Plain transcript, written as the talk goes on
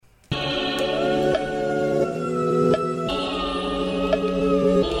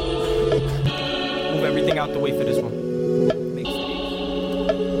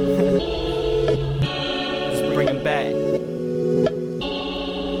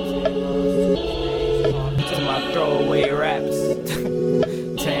Throwaway raps.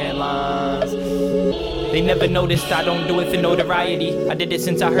 Tan lines. They never noticed I don't do it for notoriety. I did it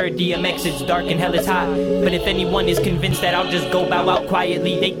since I heard DMX, it's dark and hell is hot. But if anyone is convinced that I'll just go bow out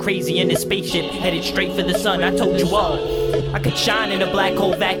quietly, they crazy in a spaceship, headed straight for the sun. I told you all, I could shine in a black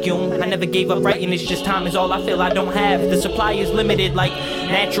hole vacuum. I never gave up writing, it's just time is all I feel I don't have. The supply is limited like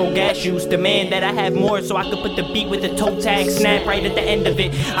natural gas use. Demand that I have more so I could put the beat with the toe tag snap right at the end of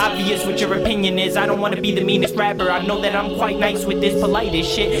it. Obvious what your opinion is, I don't want to be the meanest rapper. I know that I'm quite nice with this politest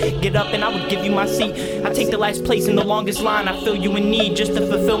shit. Get up and I would give you my seat. I take the last place in the longest line. I feel you in need just to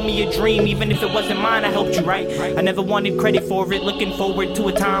fulfill me a dream. Even if it wasn't mine, I helped you, right? I never wanted credit for it. Looking forward to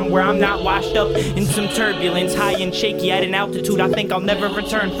a time where I'm not washed up in some turbulence, high and shaky at an altitude I think I'll never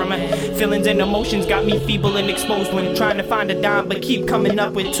return from it. Feelings and emotions got me feeble and exposed when trying to find a dime, but keep coming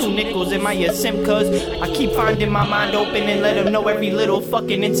up with 2 nickels. Am I a simp? Cause I keep finding my mind open and let them know every little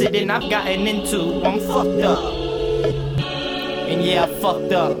fucking incident I've gotten into. I'm fucked up. And yeah, I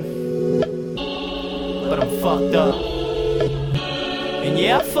fucked up. But I'm fucked up. And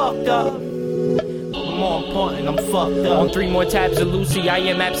yeah, I fucked up. More important, I'm fucked up. On 3 more tabs of Lucy, I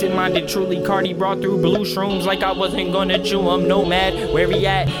am absent-minded truly. Cardi brought through blue shrooms like I wasn't gonna chew them. Nomad, where he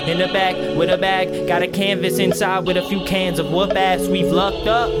at? In the back with a bag. Got a canvas inside with a few cans of whoop ass. We've lucked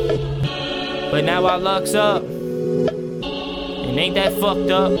up, but now our luck's up. And ain't that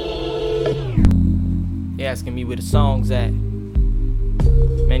fucked up? They asking me where the song's at.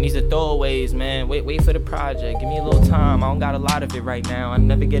 Man, these are throwaways, man. Wait for the project. Give me a little time. I don't got a lot of it right now. I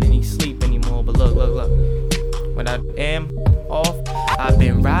never get any sleep anymore. But look. When I am off, I've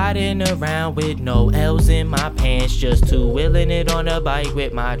been riding around with no L's in my pants, just two-wheeling it on a bike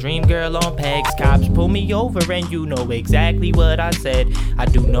with my dream girl on pegs. Cops pull me over and you know exactly what I said. I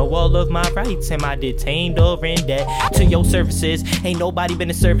do know all of my rights. Am I detained or in debt to your services? Ain't nobody been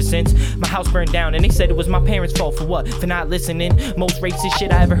in service since my house burned down, and they said it was my parents' fault. For what? For not listening. Most racist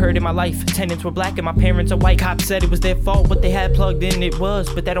shit I ever heard in my life. Tenants were black and my parents are white. Cops said it was their fault. What they had plugged in it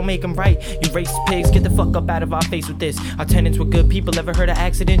was, but that don't make them right. You racist pigs, get the fuck up out of our face with this. Our tenants were good people. Ever heard of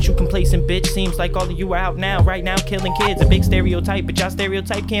accidents? You complacent bitch. Seems like all of you are out now, right now, killing kids. A big stereotype, but y'all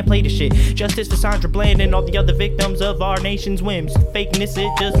stereotype can't play the shit. Justice for Sandra Bland and all the other victims of our nation's whims. Fakeness,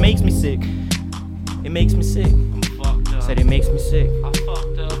 it just makes me sick. It makes me sick. I'm fucked up. Said it makes me sick. I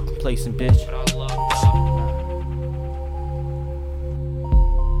fucked up. Complacent bitch. But I love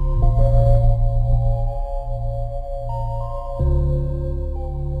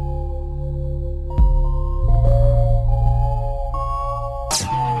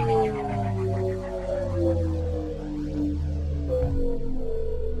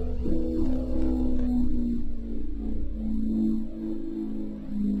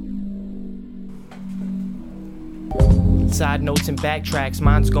side notes and backtracks,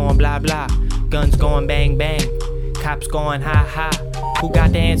 mine's going blah blah, guns going bang bang, cops going ha ha. Who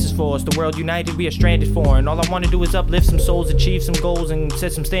got the answers for us? The world united, we are stranded for, and all I wanna do is uplift some souls, achieve some goals, and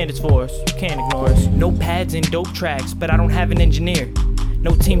set some standards for us. You can't ignore us. No pads and dope tracks, but I don't have an engineer.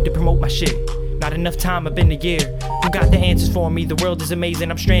 No team to promote my shit. Not enough time, I've been a year. Who got the answers for me? The world is amazing,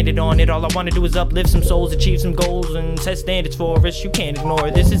 I'm stranded on it. All I wanna do is uplift some souls, achieve some goals, and set standards for us. You can't ignore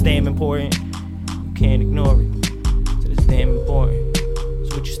it, this is damn important. You can't ignore it. It's damn important.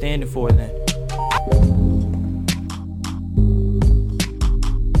 So what you standing for then?